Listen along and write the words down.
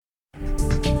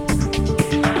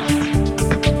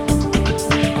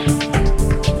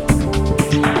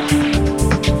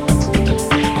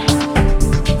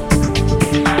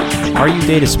You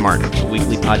Data Smart, a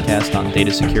weekly podcast on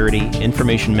data security,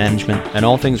 information management, and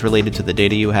all things related to the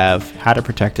data you have, how to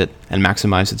protect it, and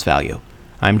maximize its value.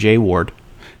 I'm Jay Ward.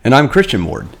 And I'm Christian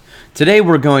Ward. Today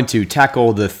we're going to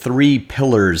tackle the three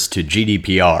pillars to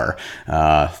GDPR.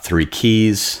 Three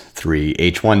keys, three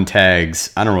H1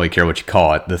 tags, I don't really care what you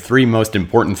call it, the three most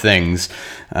important things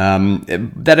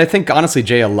that I think, honestly,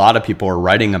 Jay, a lot of people are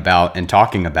writing about and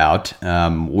talking about.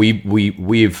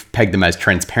 We've pegged them as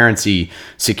transparency,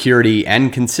 security,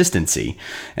 and consistency.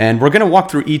 And we're going to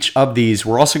walk through each of these.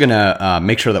 We're also going to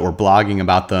make sure that we're blogging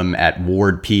about them at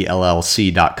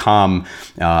wardpllc.com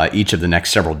each of the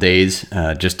next several days,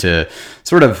 just to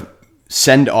sort of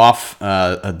send off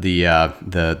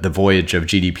the voyage of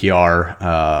GDPR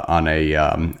on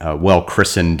a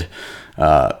well-christened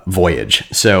voyage.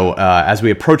 So as we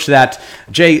approach that,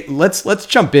 Jay, let's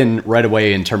jump in right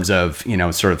away in terms of,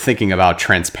 sort of thinking about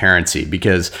transparency,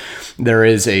 because there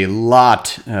is a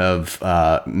lot of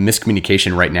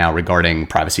miscommunication right now regarding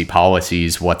privacy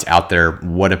policies, what's out there,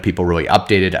 what have people really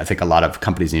updated. I think a lot of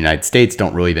companies in the United States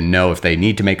don't really even know if they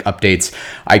need to make updates.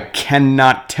 I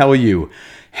cannot tell you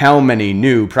how many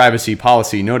new privacy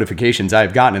policy notifications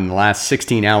I've gotten in the last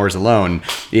 16 hours alone.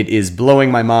 It is blowing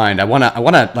my mind. I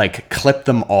wanna like clip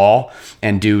them all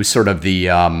and do sort of the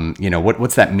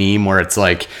what's that meme where it's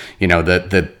like,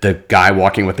 the guy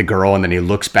walking with the girl and then he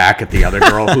looks back at the other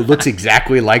girl who looks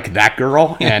exactly like that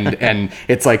girl, and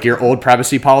it's like your old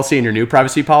privacy policy and your new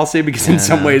privacy policy, because in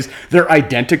some ways they're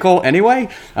identical anyway.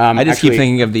 I just keep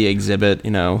thinking of the exhibit,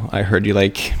 I heard you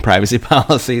like privacy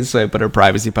policies, so I put a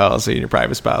privacy policy in your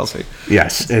privacy policy.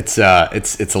 Yes, it's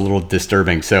a little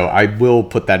disturbing. So I will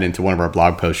put that into one of our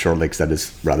blog posts shortly, because that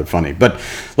is rather funny. But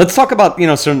let's talk about,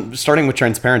 starting with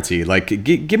transparency. Like,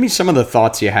 give me some of the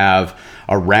thoughts you have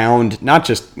around not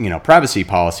just, privacy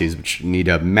policies, which need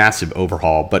a massive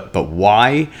overhaul, but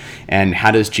why, and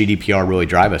how does GDPR really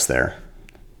drive us there?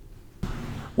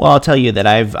 Well, I'll tell you that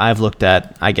I've looked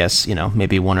at, I guess,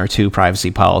 maybe one or two privacy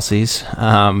policies,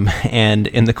 and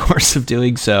in the course of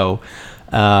doing so,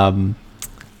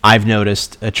 I've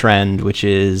noticed a trend, which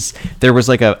is there was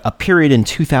like a period in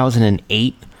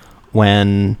 2008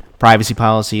 when privacy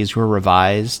policies were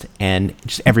revised and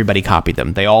just everybody copied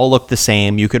them. They all looked the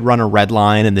same. You could run a red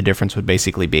line and the difference would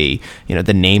basically be,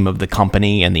 the name of the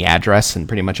company and the address, and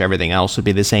pretty much everything else would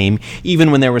be the same.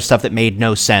 Even when there was stuff that made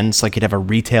no sense, like you'd have a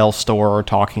retail store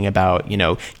talking about,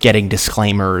 getting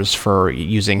disclaimers for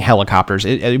using helicopters.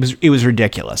 It was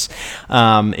ridiculous.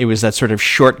 It was that sort of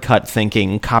shortcut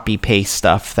thinking, copy paste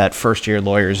stuff that first year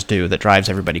lawyers do that drives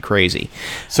everybody crazy.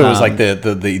 So it was like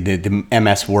the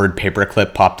MS Word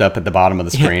paperclip popped up at the bottom of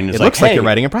the screen. It looks like you're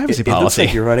writing a privacy policy. It looks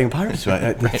like you're writing a privacy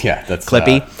policy. Right. Yeah, that's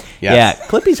Clippy. Yes. Yeah,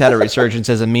 Clippy's had a resurgence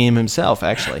as a meme himself,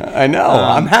 actually. I know.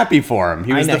 I'm happy for him.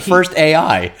 He was the first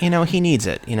AI. He needs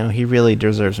it. He really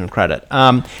deserves some credit.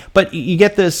 But you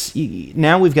get this.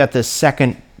 Now we've got this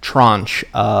second tranche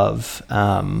of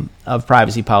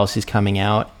privacy policies coming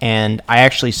out, and I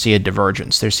actually see a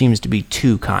divergence. There seems to be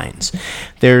two kinds.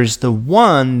 There's the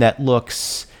one that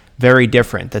looks very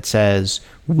different, that says,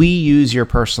 we use your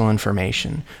personal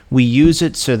information. We use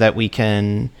it so that we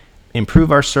can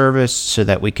improve our service, so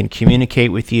that we can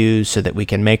communicate with you, so that we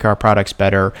can make our products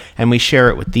better, and we share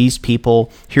it with these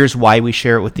people. Here's why we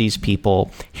share it with these people.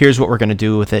 Here's what we're going to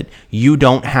do with it. You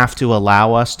don't have to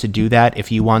allow us to do that.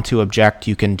 If you want to object,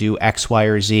 you can do X, Y,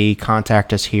 or Z.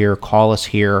 Contact us here, call us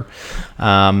here.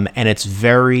 And it's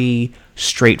very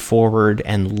straightforward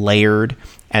and layered.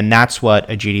 And that's what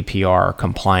a GDPR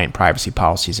compliant privacy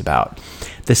policy is about.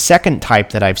 The second type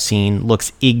that I've seen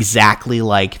looks exactly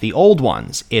like the old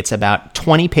ones. It's about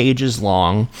 20 pages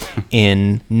long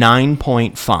in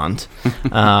 9-point font.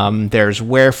 There's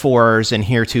wherefores and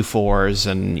heretofores,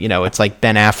 and it's like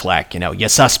Ben Affleck. You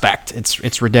suspect.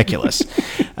 It's ridiculous,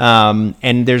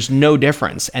 and there's no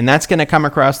difference. And that's going to come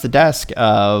across the desk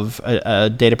of a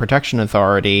data protection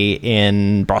authority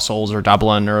in Brussels or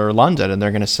Dublin or London, and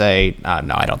they're going to say,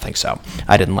 "No, I don't think so.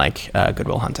 I didn't like Good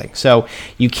Will Hunting." So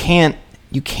you can't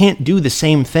do the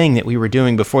same thing that we were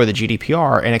doing before the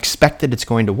GDPR and expect that it's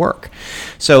going to work.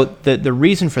 So the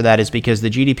reason for that is because the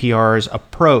GDPR's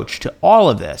approach to all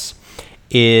of this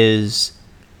is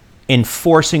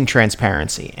enforcing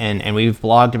transparency. And we've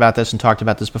blogged about this and talked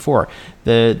about this before.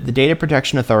 The data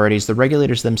protection authorities, the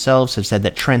regulators themselves have said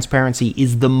that transparency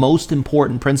is the most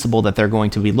important principle that they're going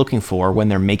to be looking for when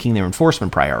they're making their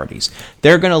enforcement priorities.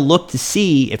 They're going to look to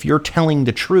see if you're telling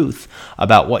the truth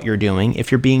about what you're doing,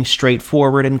 if you're being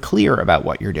straightforward and clear about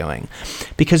what you're doing.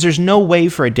 Because there's no way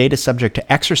for a data subject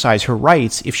to exercise her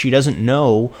rights if she doesn't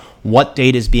know what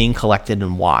data is being collected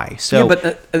and why. So, yeah,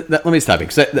 but let me stop you,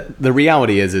 because the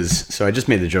reality is so I just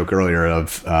made the joke earlier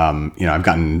of I've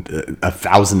gotten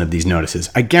 1,000 of these notices.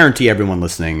 I guarantee everyone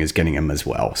listening is getting them as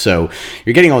well. So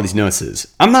you're getting all these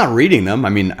notices. I'm not reading them. I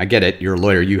mean, I get it. You're a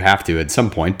lawyer. You have to at some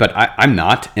point, but I'm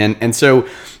not. And so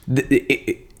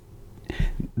the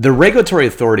regulatory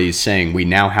authorities saying we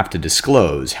now have to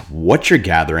disclose what you're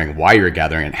gathering, why you're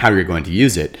gathering, and how you're going to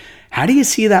use it. How do you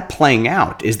see that playing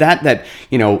out? Is that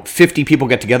 50 people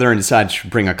get together and decide to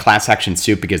bring a class action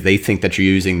suit because they think that you're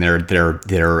using their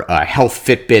health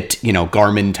Fitbit,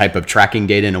 Garmin type of tracking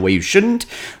data in a way you shouldn't?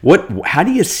 How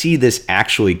do you see this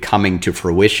actually coming to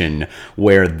fruition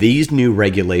where these new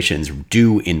regulations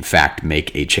do in fact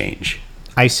make a change?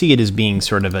 I see it as being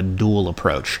sort of a dual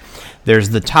approach.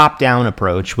 There's the top-down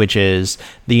approach, which is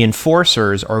the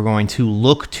enforcers are going to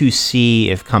look to see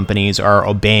if companies are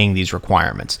obeying these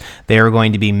requirements. They are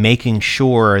going to be making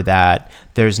sure that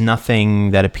there's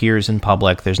nothing that appears in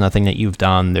public, there's nothing that you've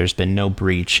done, there's been no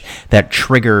breach that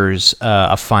triggers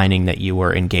a finding that you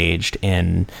were engaged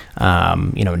in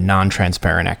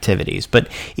non-transparent activities. But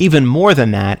even more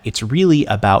than that, it's really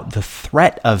about the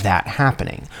threat of that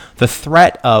happening. The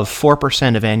threat of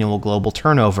 4% of annual global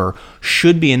turnover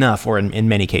should be enough, or in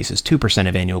many cases, 2%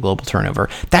 of annual global turnover.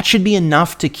 That should be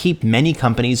enough to keep many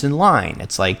companies in line.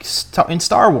 It's like in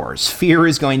Star Wars, fear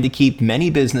is going to keep many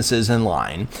businesses in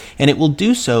line, and it will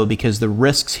do so because the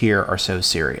risks here are so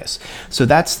serious. So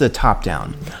that's the top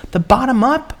down. The bottom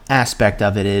up aspect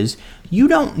of it is you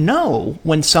don't know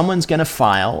when someone's going to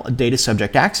file a data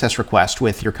subject access request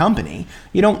with your company.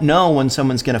 You don't know when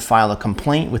someone's going to file a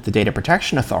complaint with the Data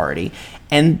Protection Authority.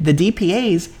 And the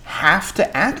DPAs have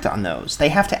to act on those. They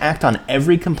have to act on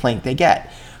every complaint they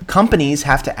get. Companies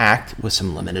have to act, with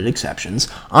some limited exceptions,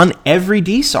 on every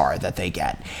DSAR that they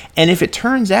get. And if it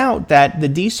turns out that the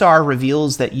DSAR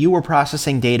reveals that you were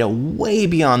processing data way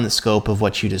beyond the scope of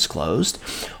what you disclosed,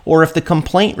 or if the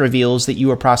complaint reveals that you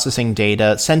are processing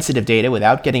data, sensitive data,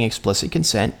 without getting explicit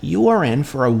consent, you are in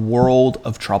for a world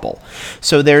of trouble.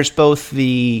 So there's both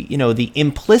the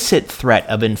implicit threat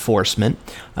of enforcement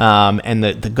and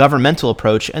the governmental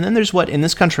approach, and then there's what in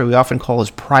this country we often call as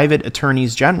private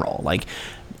attorneys general. Like,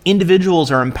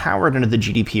 individuals are empowered under the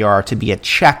GDPR to be a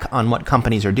check on what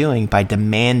companies are doing by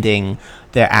demanding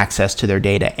their access to their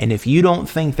data. And if you don't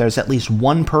think there's at least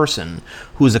one person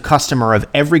who's a customer of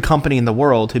every company in the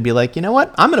world who'd be like, you know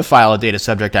what, I'm going to file a data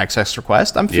subject access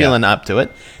request, I'm feeling up to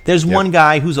it, there's one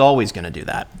guy who's always going to do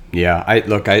that. Yeah,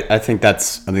 I think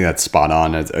that's spot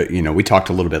on. As, we talked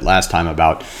a little bit last time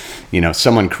about,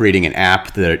 someone creating an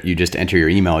app that you just enter your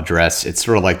email address. It's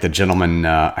sort of like the gentleman,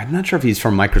 I'm not sure if he's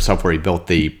from Microsoft, where he built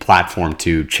the platform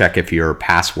to check if your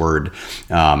password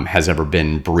has ever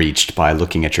been breached by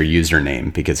looking at your username,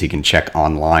 because he can check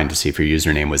online to see if your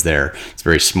username was there. It's a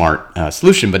very smart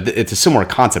solution, but it's a similar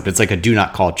concept. It's like a do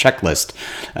not call checklist,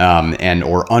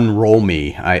 or Unroll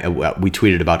Me. We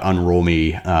tweeted about Unroll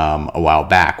Me a while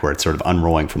back, where it's sort of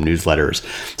unrolling from newsletters,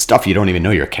 stuff you don't even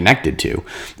know you're connected to.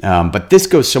 But this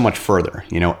goes so much further,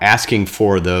 asking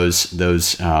for those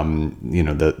the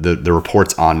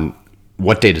reports on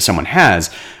what data someone has.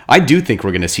 I do think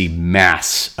we're going to see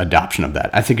mass adoption of that.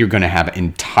 I think you're going to have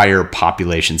entire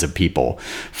populations of people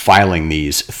filing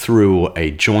these through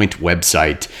a joint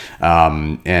website.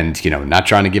 And, not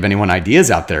trying to give anyone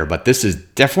ideas out there, but this is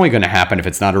definitely going to happen if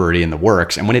it's not already in the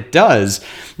works. And when it does,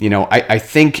 I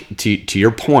think to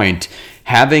your point,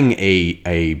 having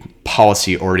a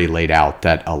policy already laid out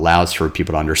that allows for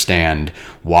people to understand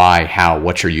why, how,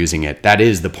 what you're using it, that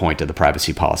is the point of the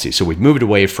privacy policy. So we've moved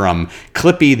away from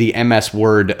Clippy, the MS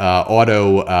Word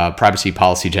auto privacy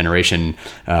policy generation,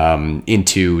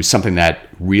 into something that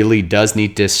really does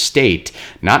need to state,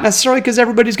 not necessarily because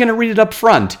everybody's going to read it up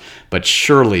front, but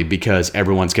surely because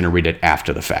everyone's going to read it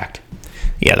after the fact.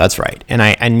 Yeah, that's right. And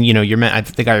I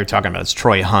think the guy you're talking about is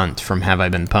Troy Hunt from Have I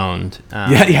Been Pwned?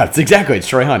 It's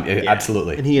Troy Hunt.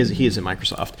 Absolutely. And he is at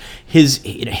Microsoft.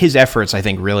 His efforts, I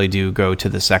think, really do go to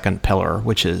the second pillar,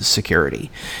 which is security.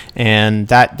 And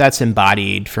that's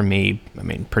embodied for me,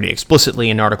 pretty explicitly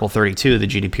in Article 32 of the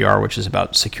GDPR, which is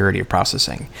about security of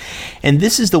processing. And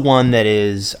this is the one that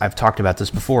is, I've talked about this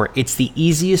before, it's the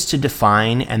easiest to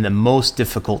define and the most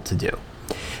difficult to do.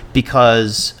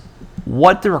 Because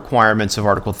what the requirements of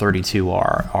Article 32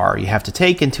 are you have to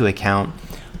take into account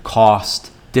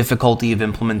cost, difficulty of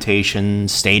implementation,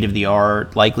 state of the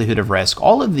art, likelihood of risk,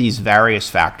 all of these various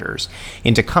factors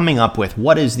into coming up with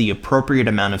what is the appropriate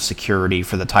amount of security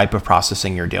for the type of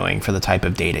processing you're doing, for the type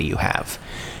of data you have.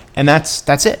 And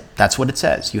that's it. That's what it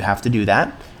says. You have to do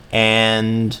that,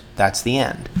 and that's the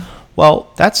end.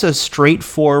 Well, that's a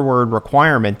straightforward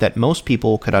requirement that most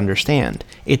people could understand.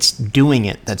 It's doing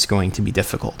it that's going to be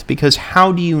difficult, because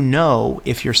how do you know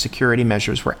if your security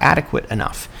measures were adequate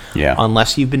enough? Yeah.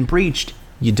 Unless you've been breached,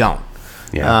 you don't.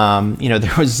 Yeah.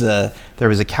 There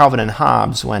was a Calvin and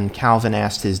Hobbes when Calvin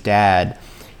asked his dad,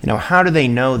 how do they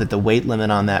know that the weight limit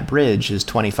on that bridge is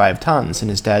 25 tons? And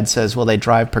his dad says, well, they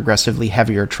drive progressively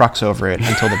heavier trucks over it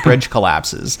until the bridge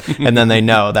collapses. And then they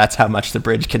know that's how much the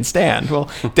bridge can stand.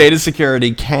 Well, data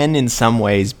security can in some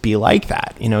ways be like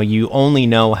that. You only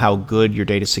know how good your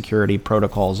data security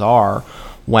protocols are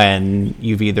when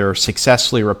you've either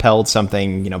successfully repelled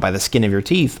something, by the skin of your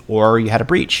teeth, or you had a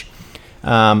breach.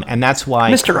 And that's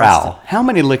why, Mr. Al, how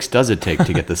many licks does it take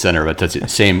to get the center of a touch?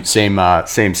 Same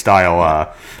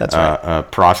style. That's right.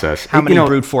 Process. How many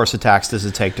brute force attacks does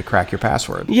it take to crack your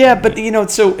password? Yeah, but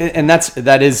so, and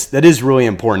that is really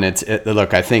important.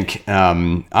 Look, I think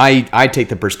I take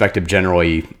the perspective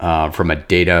generally from a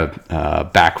data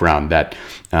background that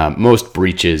most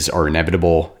breaches are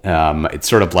inevitable. It's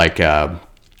sort of like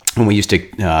when we used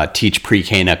to teach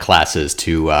pre-Cana classes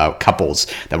to couples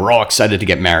that were all excited to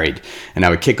get married. And I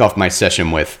would kick off my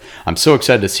session with, I'm so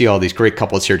excited to see all these great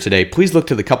couples here today. Please look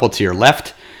to the couple to your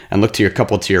left and look to your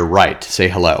couple to your right. Say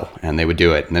hello. And they would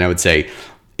do it. And then I would say,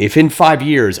 if in 5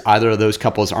 years either of those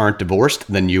couples aren't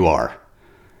divorced, then you are.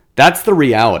 That's the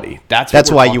reality.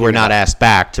 That's why you were not asked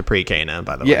back to pre-Cana,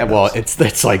 by the way. Yeah, well,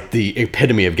 it's like the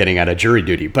epitome of getting out of jury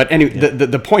duty. But anyway,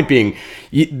 the point being,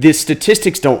 the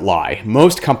statistics don't lie.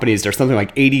 Most companies, there's something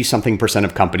like 80-something%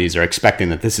 of companies are expecting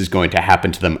that this is going to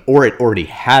happen to them, or it already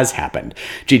has happened.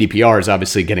 GDPR is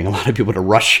obviously getting a lot of people to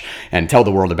rush and tell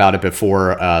the world about it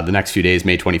before the next few days,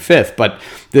 May 25th. But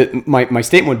my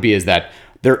statement would be is that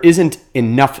there isn't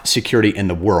enough security in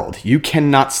the world. You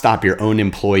cannot stop your own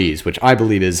employees, which I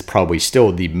believe is probably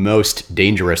still the most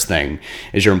dangerous thing,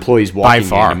 is your employees walking by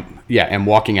far. And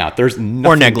walking out. There's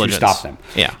nothing to stop them.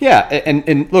 Yeah.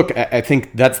 And look, I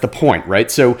think that's the point, right?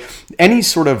 So any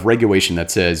sort of regulation that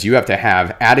says you have to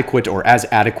have adequate or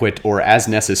as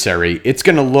necessary, it's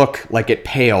going to look like it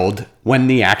paled when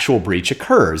the actual breach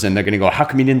occurs. And they're going to go, how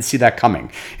come you didn't see that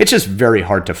coming? It's just very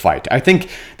hard to fight. I think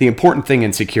the important thing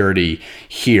in security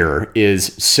here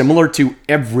is similar to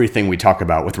everything we talk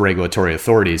about with regulatory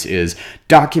authorities is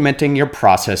documenting your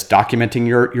process, documenting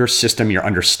your system, your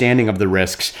understanding of the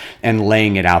risks, and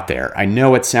laying it out there. I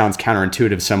know it sounds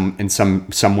counterintuitive in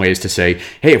some ways to say,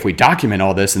 hey, if we document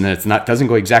all this and then doesn't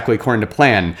go exactly according to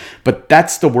plan, but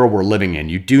that's the world we're living in.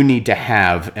 You do need to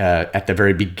have at the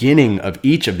very beginning of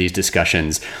each of these discussions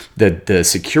the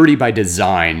security by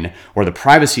design or the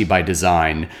privacy by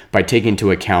design by taking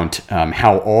into account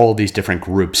how all these different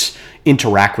groups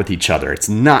interact with each other. It's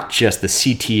not just the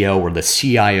CTO or the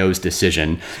CIO's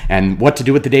decision, and what to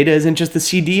do with the data isn't just the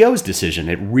CDO's decision.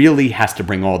 It really has to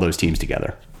bring all those teams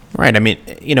together. Right. I mean,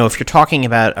 if you're talking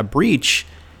about a breach,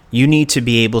 you need to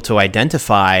be able to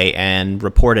identify and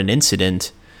report an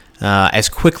incident as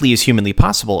quickly as humanly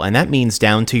possible. And that means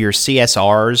down to your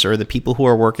CSRs or the people who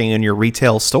are working in your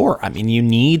retail store. I mean, you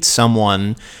need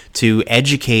someone to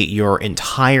educate your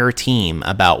entire team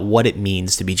about what it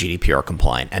means to be GDPR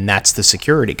compliant. And that's the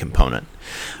security component.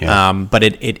 Yeah. But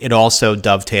it also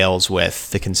dovetails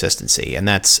with the consistency. And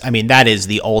that is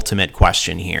the ultimate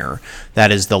question here.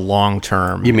 That is the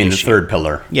long-term You mean issue. The third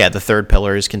pillar? Yeah, the third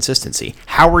pillar is consistency.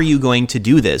 How are you going to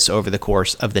do this over the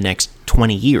course of the next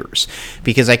 20 years?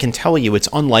 Because I can tell you it's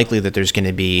unlikely that there's going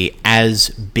to be as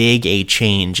big a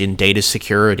change in data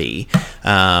security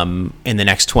in the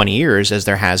next 20 years as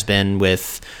there has been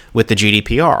with the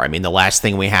GDPR. I mean, the last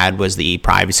thing we had was the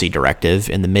e-privacy directive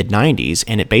in the mid-90s,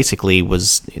 and it basically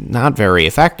was not very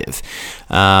effective.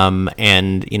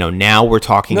 And now we're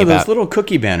talking about those little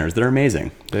cookie banners. They're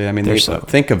amazing.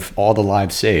 Think of all the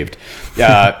lives saved.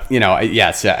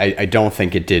 Yes, I don't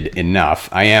think it did enough.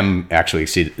 I am actually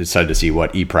excited to see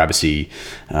what e-privacy,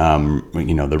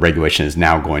 the regulation is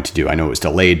now going to do. I know it was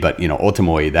delayed, but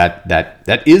ultimately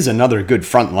that is another good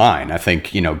front line. I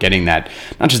think getting that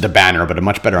not just a banner, but a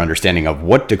much better understanding of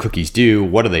what do cookies do,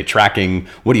 what are they tracking,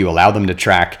 what do you allow them to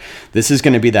track. This is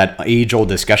going to be that age-old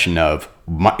discussion of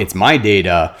it's my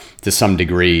data to some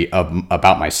degree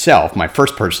about myself, my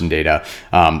first-person data,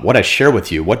 what I share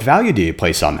with you. What value do you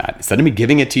place on that? Instead of me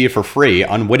giving it to you for free,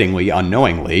 unwittingly,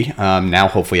 unknowingly, now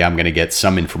hopefully I'm going to get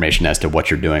some information as to what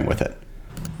you're doing with it.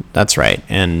 That's right.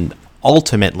 And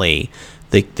ultimately,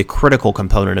 the critical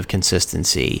component of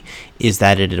consistency is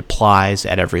that it applies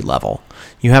at every level.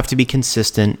 You have to be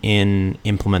consistent in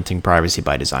implementing privacy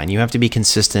by design. You have to be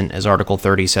consistent, as Article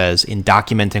 30 says, in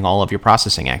documenting all of your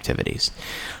processing activities.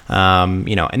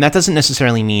 And that doesn't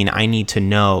necessarily mean I need to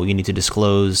know, you need to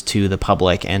disclose to the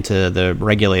public and to the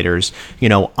regulators,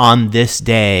 on this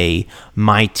day,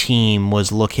 my team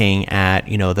was looking at,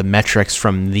 the metrics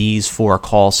from these 4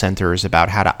 call centers about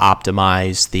how to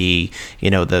optimize the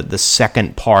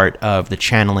second part of the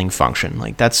channeling function.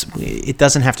 Like it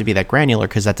doesn't have to be that granular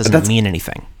because that doesn't mean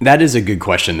anything. That is a good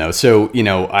question though. So,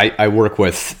 I work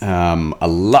with a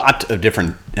lot of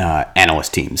different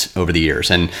analyst teams over the years.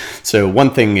 And so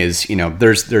one thing is,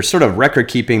 there's sort of record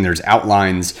keeping, there's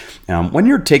outlines. When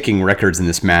you're taking records in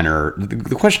this manner,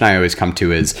 the question I always come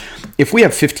to is, if we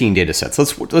have 15 data sets,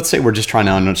 let's say we're just trying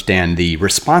to understand the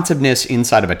responsiveness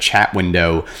inside of a chat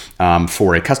window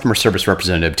for a customer service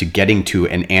representative to getting to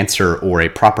an answer or a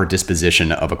proper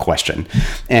disposition of a question.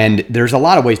 And there's a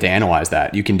lot of ways to analyze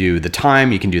that. You can do the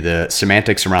time, you can do the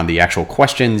semantics around the actual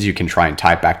questions, you can try and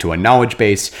tie it back to a knowledge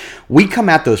base. We come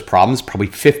at those problems probably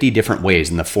 50 different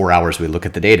ways in the 4 hours we look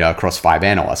at the data across 5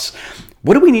 analysts.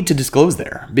 What do we need to disclose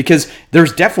there? Because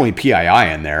there's definitely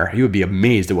PII in there. You would be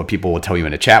amazed at what people will tell you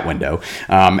in a chat window.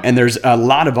 And there's a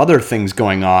lot of other things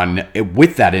going on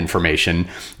with that information.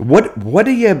 What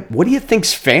do you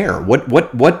think's fair?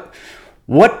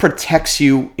 What protects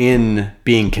you in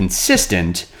being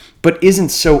consistent, but isn't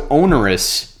so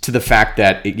onerous to the fact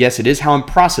that, yes, it is how I'm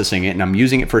processing it and I'm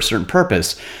using it for a certain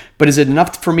purpose, but is it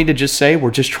enough for me to just say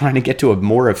we're just trying to get to a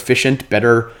more efficient,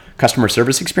 better customer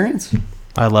service experience?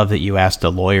 I love that you asked a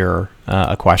lawyer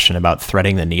a question about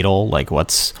threading the needle. Like,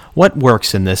 what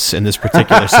works in this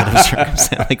particular set of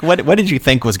circumstances? Like, what did you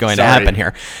think was going to happen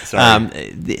here?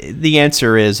 The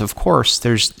answer is, of course,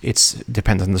 it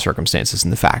depends on the circumstances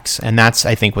and the facts, and that's,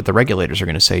 I think, what the regulators are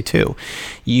going to say too.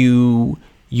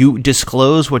 You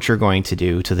disclose what you're going to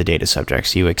do to the data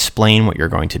subjects. You explain what you're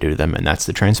going to do to them, and that's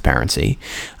the transparency.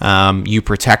 You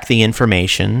protect the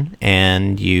information,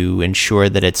 and you ensure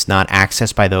that it's not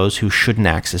accessed by those who shouldn't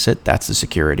access it. That's the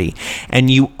security. And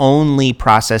you only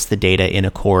process the data in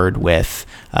accord with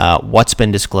what's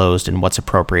been disclosed and what's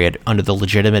appropriate under the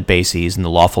legitimate bases and the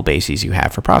lawful bases you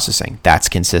have for processing. That's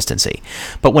consistency.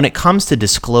 But when it comes to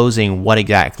disclosing what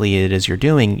exactly it is you're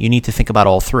doing, you need to think about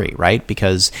all 3, right?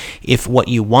 Because if what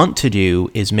you want to do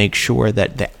is make sure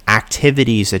that the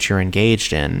activities that you're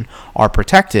engaged in are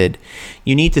protected,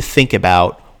 you need to think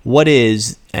about what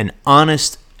is an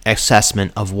honest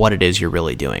assessment of what it is you're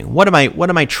really doing. What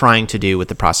am I trying to do with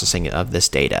the processing of this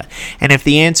data? And if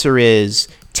the answer is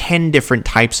 10 different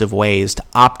types of ways to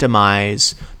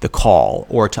optimize the call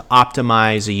or to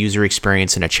optimize a user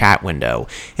experience in a chat window,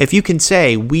 if you can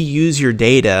say, we use your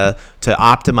data to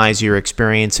optimize your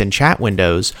experience in chat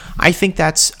windows, I think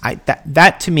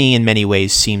that to me in many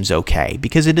ways seems okay,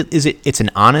 because it's an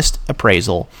honest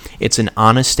appraisal. It's an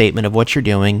honest statement of what you're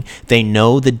doing. They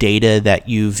know the data that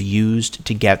you've used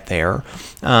to get there.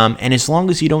 And as long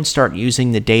as you don't start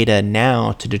using the data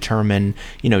now to determine,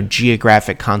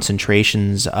 geographic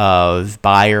concentrations of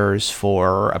buyers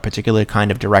for a particular kind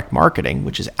of direct marketing,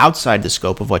 which is outside the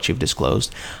scope of what you've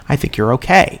disclosed, I think you're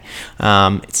okay.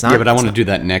 It's not. Yeah, but I want to do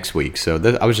that next week. So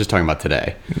I was just talking about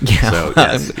today. Yeah. So,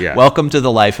 yes, yeah. Welcome to the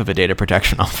life of a data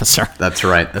protection officer. That's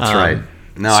right. That's right.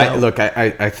 No,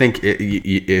 I think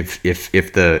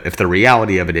if the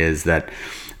reality of it is that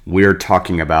we're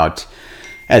talking about,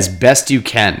 as best you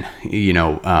can,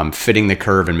 fitting the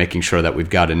curve and making sure that we've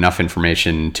got enough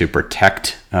information to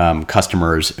protect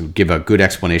customers, give a good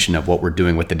explanation of what we're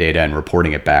doing with the data and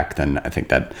reporting it back, then I think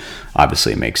that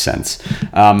obviously makes sense.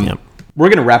 Yep. We're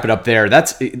going to wrap it up there.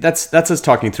 That's us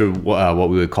talking through what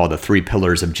we would call the 3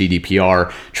 pillars of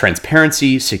GDPR: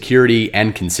 transparency, security,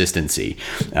 and consistency.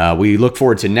 We look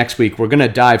forward to next week. We're going to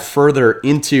dive further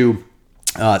into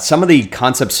some of the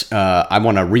concepts. I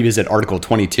want to revisit Article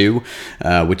 22,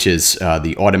 which is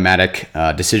the automatic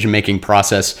decision-making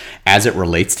process as it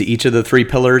relates to each of the 3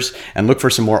 pillars, and look for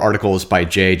some more articles by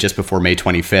Jay just before May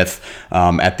 25th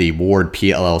at the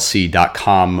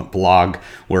wardpllc.com blog,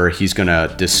 where he's going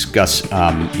to discuss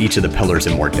each of the pillars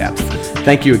in more depth.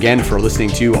 Thank you again for listening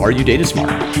to Are You Data Smart?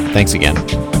 Thanks again.